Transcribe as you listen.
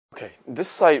Okay, this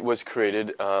site was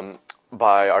created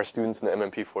by our students in the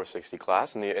MMP 460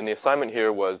 class, and the assignment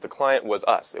here was the client was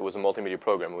us. It was a multimedia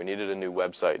program. We needed a new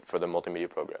website for the multimedia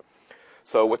program.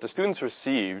 So what the students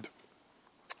received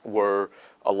were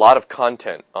a lot of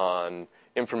content on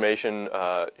information.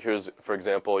 Here's, for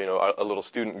example, a little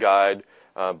student guide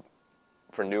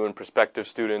for new and prospective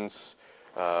students.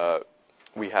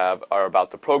 We have our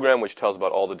About the Program, which tells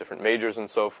about all the different majors and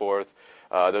so forth.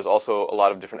 There's also a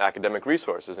lot of different academic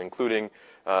resources, including,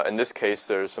 in this case,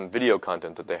 there's some video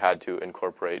content that they had to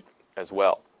incorporate as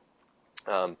well.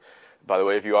 By the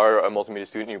way, if you are a multimedia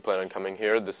student and you plan on coming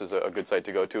here, this is a good site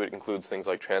to go to. It includes things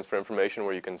like transfer information,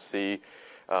 where you can see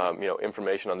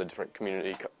information on the different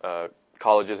community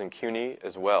colleges in CUNY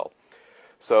as well.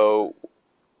 So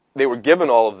they were given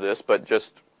all of this, but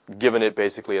just given it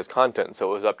basically as content.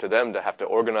 So it was up to them to have to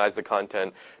organize the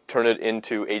content, turn it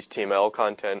into HTML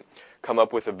content, come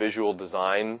up with a visual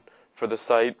design for the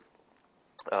site,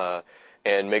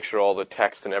 and make sure all the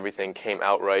text and everything came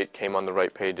out right, came on the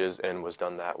right pages, and was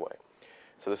done that way.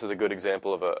 So this is a good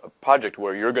example of a project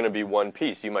where you're going to be one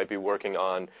piece. You might be working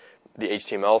on the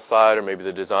HTML side or maybe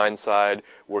the design side,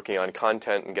 working on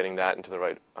content and getting that into the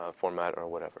right format or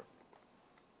whatever.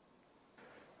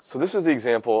 So this is the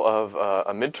example of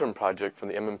a midterm project from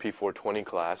the MMP 420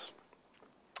 class,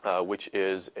 which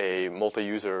is a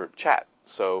multi-user chat.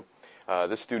 So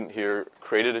this student here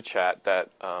created a chat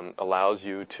that allows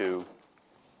you to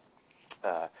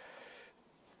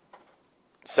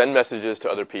send messages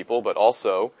to other people, but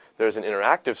also there's an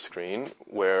interactive screen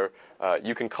where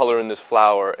you can color in this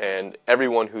flower, and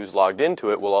everyone who's logged into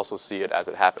it will also see it as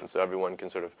it happens. So everyone can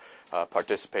sort of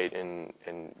participate in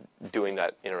doing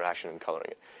that interaction and coloring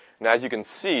it. And as you can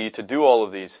see, to do all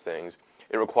of these things,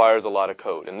 it requires a lot of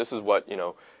code. And this is what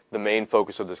the main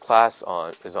focus of this class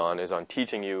is on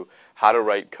teaching you how to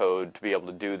write code to be able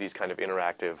to do these kind of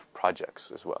interactive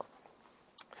projects as well.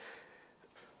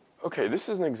 Okay, this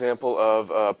is an example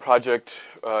of a project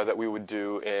that we would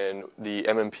do in the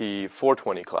MMP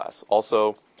 420 class.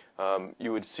 Also,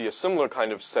 you would see a similar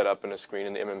kind of setup in a screen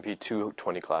in the MMP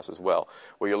 220 class as well,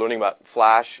 where you're learning about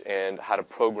Flash and how to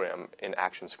program in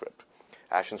ActionScript.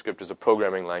 ActionScript is a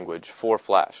programming language for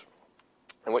Flash.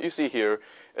 And what you see here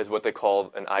is what they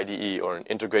call an IDE, or an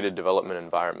integrated development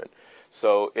environment.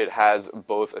 So it has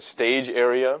both a stage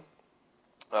area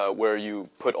where you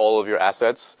put all of your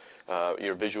assets,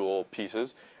 your visual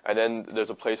pieces, and then there's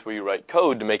a place where you write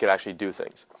code to make it actually do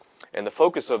things. And the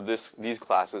focus of these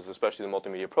classes, especially the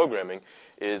multimedia programming,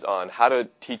 is on how to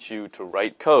teach you to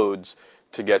write codes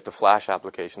to get the Flash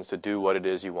applications to do what it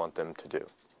is you want them to do.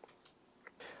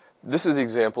 This is an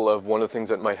example of one of the things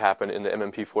that might happen in the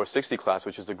MMP 460 class,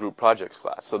 which is the group projects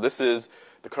class. So this is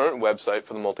the current website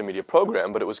for the multimedia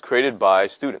program, but it was created by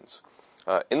students.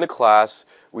 In the class,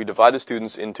 we divide the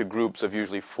students into groups of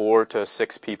usually 4 to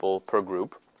 6 people per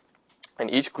group,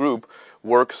 and each group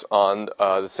works on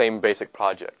the same basic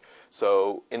project.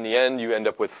 So in the end, you end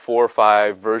up with 4 or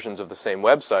 5 versions of the same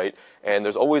website, and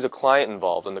there's always a client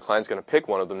involved, and the client's going to pick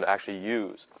one of them to actually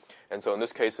use. And so in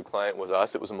this case, the client was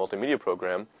us. It was a multimedia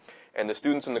program, and the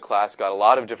students in the class got a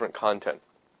lot of different content.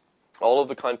 All of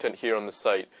the content here on the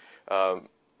site,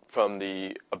 from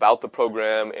the About the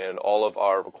Program and all of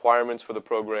our requirements for the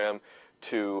program,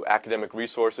 to academic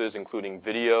resources, including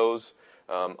videos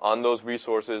on those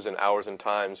resources and hours and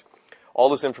times. All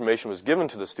this information was given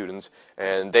to the students,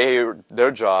 and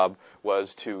their job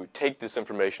was to take this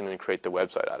information and create the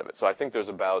website out of it. So I think there's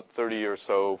about 30 or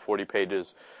so, 40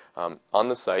 pages on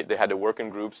the site. They had to work in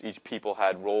groups. Each people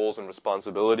had roles and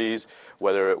responsibilities,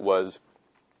 whether it was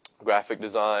graphic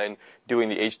design, doing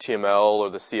the HTML or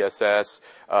the CSS,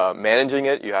 managing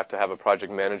it. You have to have a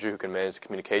project manager who can manage the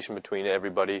communication between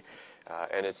everybody,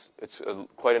 and it's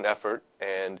quite an effort.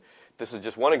 And this is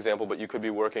just one example, but you could be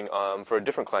working for a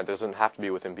different client that doesn't have to be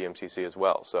within BMCC as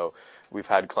well. So we've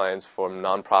had clients from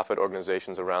nonprofit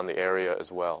organizations around the area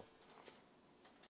as well.